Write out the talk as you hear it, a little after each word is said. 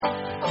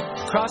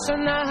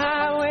Crossing the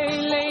highway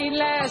late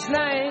last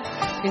night.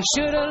 He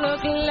shoulda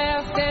looked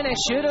left and he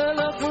shoulda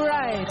looked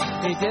right.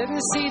 He didn't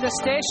see the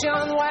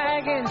station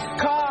wagon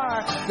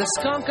car. The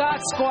skunk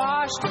got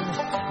squashed and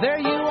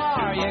there you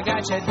are. You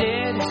got your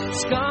dead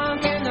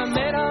skunk in the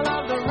middle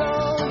of the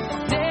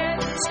road. Dead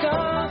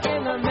skunk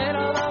in the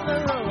middle of the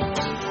road.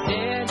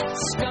 Dead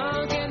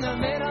skunk in the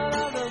middle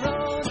of the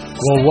road.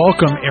 Well,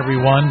 welcome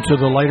everyone to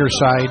the lighter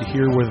side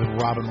here with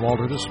Robin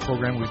Walter. This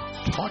program we've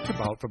talked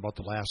about for about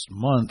the last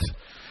month.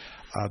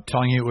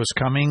 Telling you it was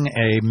coming,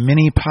 a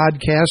mini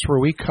podcast where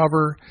we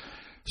cover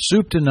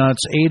soup to nuts,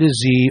 A to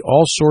Z,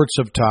 all sorts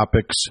of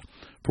topics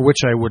for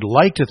which I would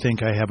like to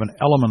think I have an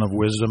element of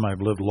wisdom.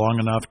 I've lived long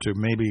enough to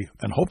maybe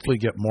and hopefully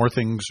get more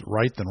things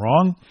right than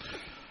wrong.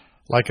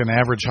 Like an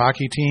average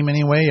hockey team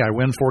anyway, I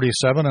win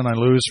 47 and I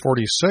lose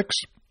 46.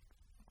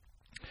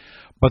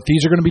 But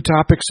these are going to be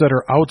topics that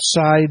are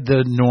outside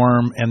the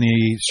norm and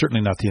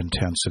certainly not the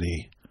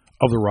intensity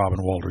of the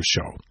Robin Walter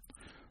Show.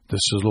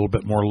 This is a little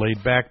bit more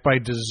laid back by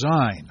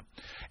design.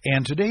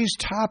 And today's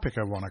topic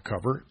I want to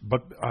cover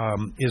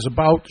is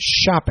about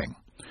shopping,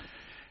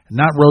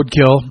 not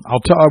Roadkill.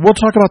 We'll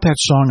talk about that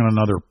song in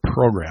another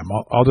program,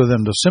 other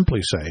than to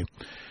simply say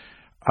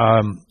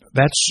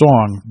that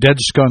song, Dead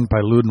Skunk by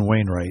Loudon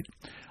Wainwright,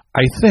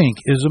 I think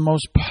is the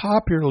most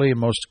popularly,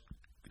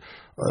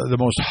 the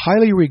most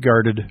highly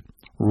regarded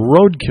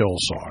Roadkill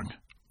song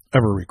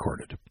ever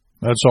recorded.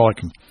 That's all I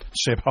can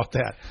say about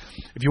that.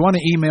 If you want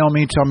to email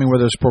me, tell me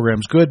whether this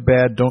program's good,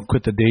 bad, don't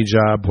quit the day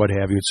job, what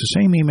have you. It's the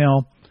same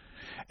email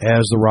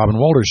as the Robin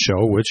Walter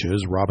Show, which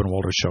is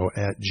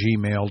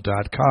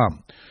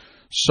robinwaltershow@gmail.com.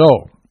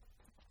 So,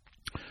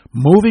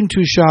 moving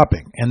to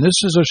shopping. And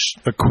this is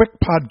a quick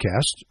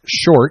podcast,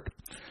 short,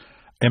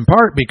 in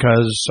part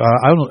because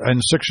in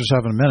 6 or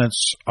 7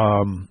 minutes,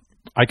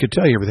 I could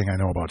tell you everything I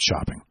know about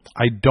shopping.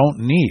 I don't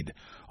need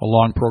a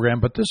long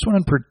program, but this one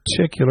in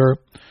particular,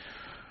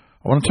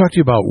 I want to talk to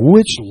you about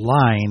which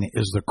line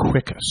is the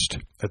quickest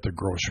at the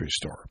grocery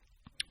store.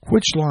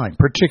 Which line,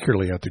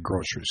 particularly at the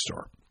grocery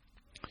store.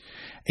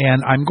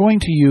 And I'm going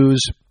to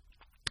use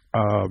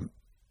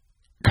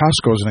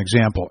Costco as an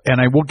example, and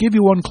I will give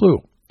you one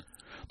clue.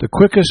 The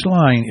quickest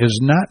line is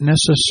not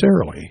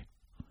necessarily,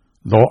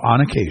 though on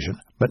occasion,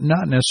 but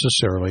not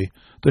necessarily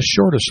the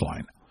shortest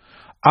line.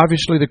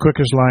 Obviously, the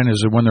quickest line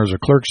is when there's a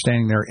clerk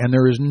standing there and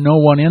there is no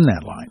one in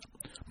that line.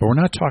 But we're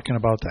not talking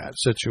about that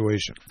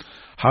situation.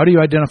 How do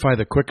you identify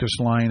the quickest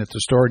line at the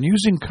store? And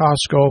using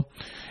Costco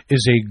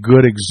is a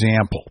good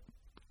example.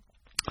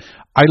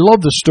 I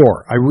love the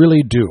store. I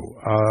really do.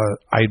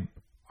 I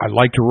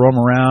like to roam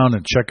around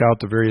and check out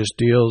the various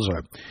deals.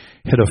 I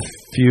hit a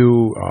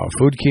few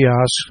food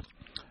kiosks,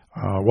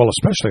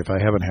 especially if I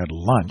haven't had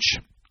lunch.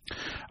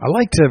 I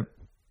like to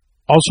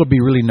also be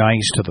really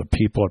nice to the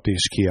people at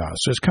these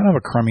kiosks. It's kind of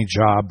a crummy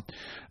job,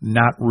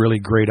 not really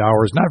great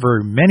hours, not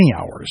very many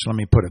hours, let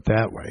me put it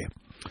that way.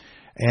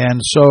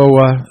 And so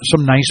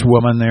some nice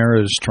woman there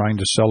is trying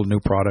to sell a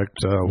new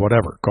product,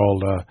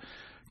 called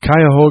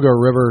Cuyahoga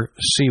River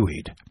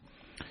Seaweed.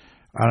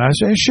 And I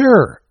say,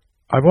 sure,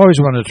 I've always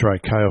wanted to try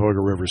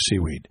Cuyahoga River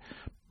Seaweed.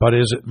 But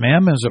is it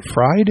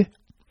fried?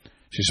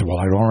 She said, well,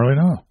 I don't really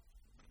know.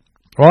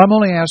 Well, I'm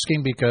only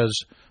asking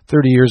because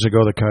 30 years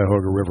ago, the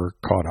Cuyahoga River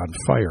caught on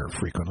fire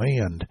frequently,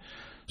 and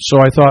so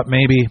I thought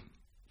maybe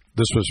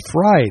this was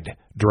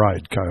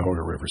dried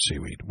Cuyahoga River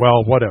seaweed.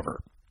 Well,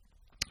 whatever.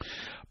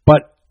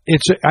 But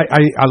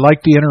I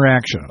like the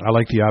interaction. I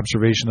like the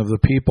observation of the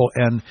people,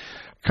 and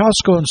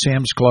Costco and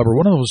Sam's Club are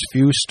one of those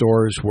few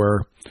stores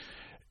where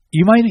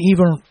you might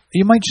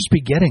just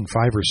be getting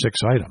 5 or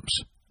 6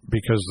 items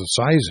because the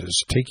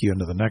sizes take you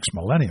into the next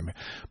millennium.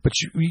 But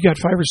you got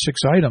 5 or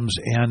 6 items,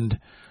 and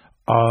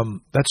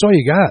that's all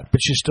you got,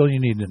 but you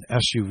need an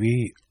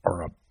SUV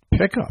or a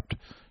pickup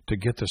to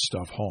get this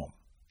stuff home.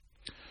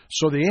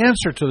 So the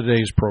answer to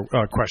today's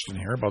question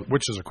here about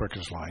which is the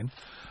quickest line,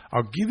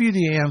 I'll give you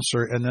the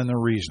answer and then the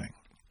reasoning.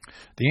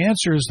 The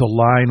answer is the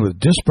line with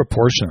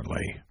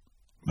disproportionately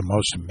the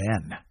most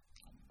men.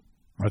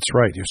 That's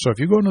right. So if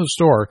you go into the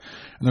store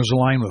and there's a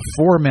line with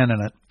 4 men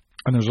in it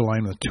and there's a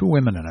line with 2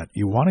 women in it,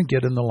 you want to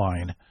get in the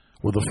line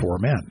with the 4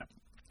 men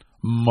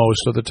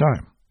most of the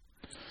time.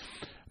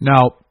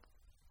 Now,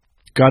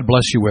 God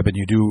bless you, women.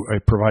 You do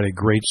provide a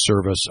great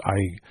service.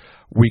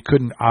 We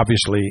couldn't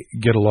obviously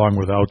get along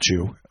without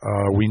you.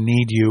 We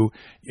need you,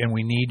 and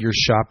we need your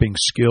shopping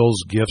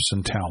skills, gifts,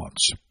 and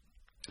talents.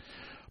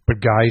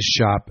 But guys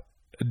shop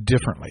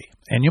differently.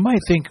 And you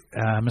might think,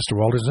 Mr.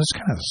 Walters, is this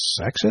kind of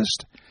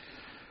sexist?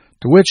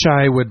 To which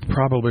I would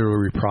probably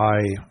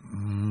reply,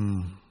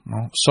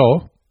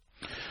 so.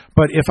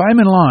 But if I'm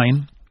in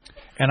line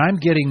and I'm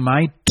getting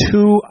my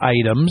 2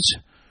 items,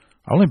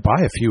 I only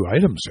buy a few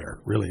items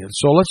there, really.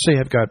 So let's say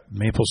I've got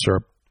maple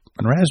syrup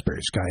and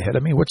raspberries. Guy ahead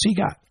of me, what's he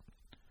got?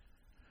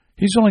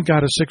 He's only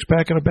got a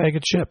 6-pack and a bag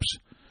of chips.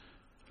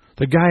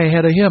 The guy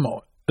ahead of him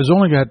has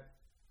only got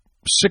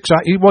 6.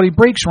 Well, he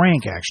breaks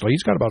rank, actually.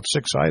 He's got about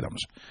 6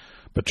 items.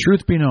 But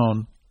truth be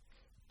known,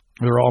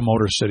 they're all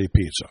Motor City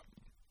Pizza.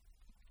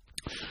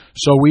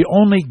 So we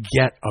only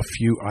get a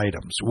few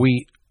items.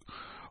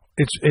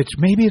 it's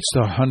maybe it's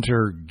the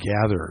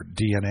hunter-gatherer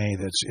DNA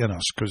that's in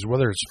us, because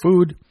whether it's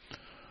food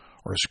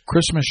or it's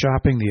Christmas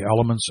shopping, the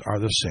elements are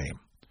the same.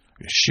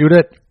 You shoot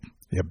it,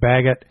 you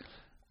bag it,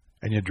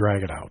 and you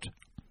drag it out.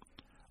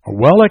 A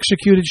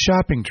well-executed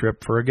shopping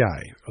trip for a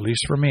guy, at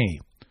least for me,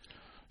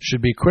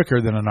 should be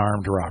quicker than an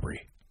armed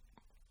robbery.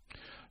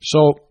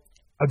 So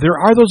there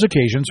are those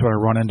occasions when I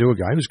run into a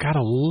guy who's got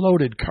a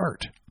loaded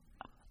cart,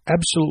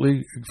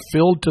 absolutely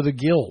filled to the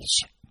gills.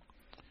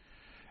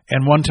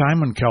 And one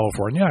time in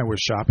California, I was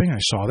shopping, I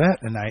saw that,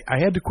 and I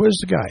had to quiz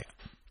the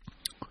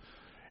guy.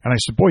 And I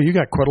said, boy, you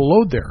got quite a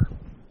load there.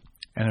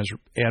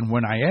 And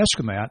when I asked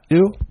him that,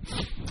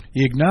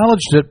 he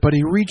acknowledged it, but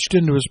he reached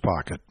into his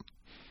pocket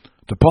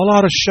to pull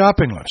out a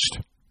shopping list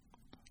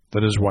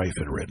that his wife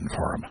had written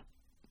for him.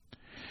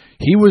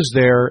 He was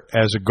there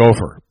as a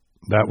gopher.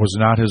 That was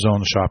not his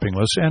own shopping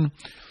list. And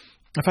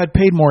if I'd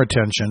paid more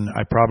attention,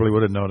 I probably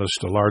would have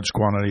noticed a large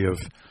quantity of,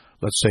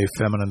 let's say,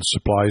 feminine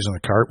supplies in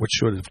the cart, which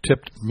would have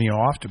tipped me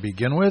off to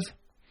begin with.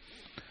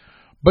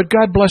 But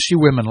God bless you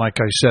women, like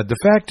I said. The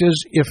fact is,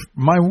 if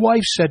my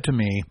wife said to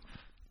me,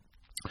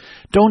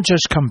 don't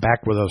just come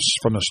back with us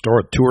from the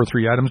store with 2 or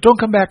 3 items. Don't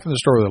come back from the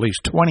store with at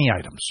least 20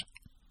 items.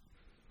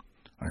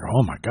 I go,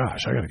 oh my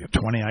gosh, I got to get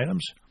 20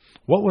 items?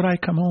 What would I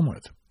come home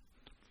with?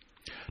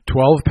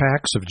 12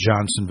 packs of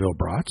Johnsonville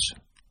brats,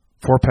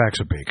 4 packs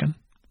of bacon,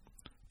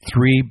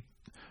 3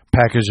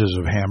 packages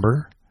of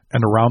hamburger,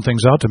 and to round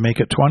things out to make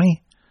it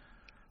 20,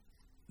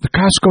 the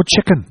Costco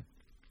chicken.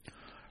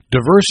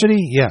 Diversity,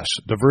 yes.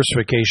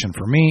 Diversification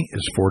for me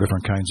is 4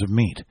 different kinds of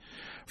meat.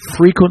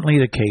 Frequently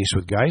the case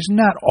with guys,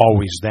 not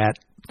always that,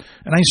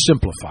 and I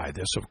simplify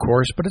this, of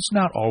course, but it's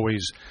not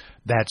always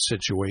that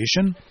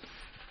situation,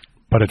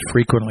 but it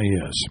frequently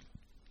is.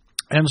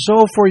 And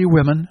so for you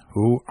women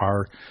who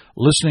are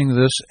listening to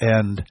this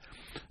and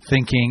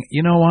thinking,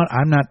 you know what,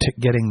 I'm not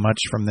getting much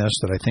from this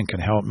that I think can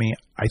help me,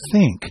 I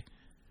think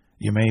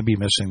you may be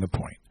missing the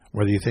point.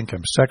 Whether you think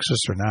I'm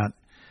sexist or not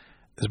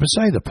is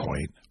beside the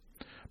point.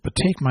 But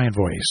take my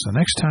advice. The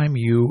next time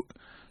you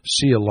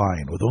see a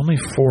line with only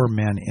 4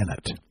 men in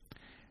it,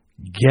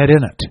 get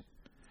in it,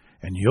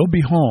 and you'll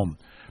be home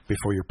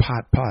before your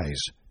pot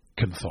pies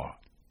can thaw.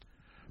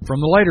 From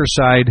the lighter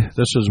side,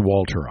 this is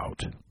Walter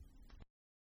out.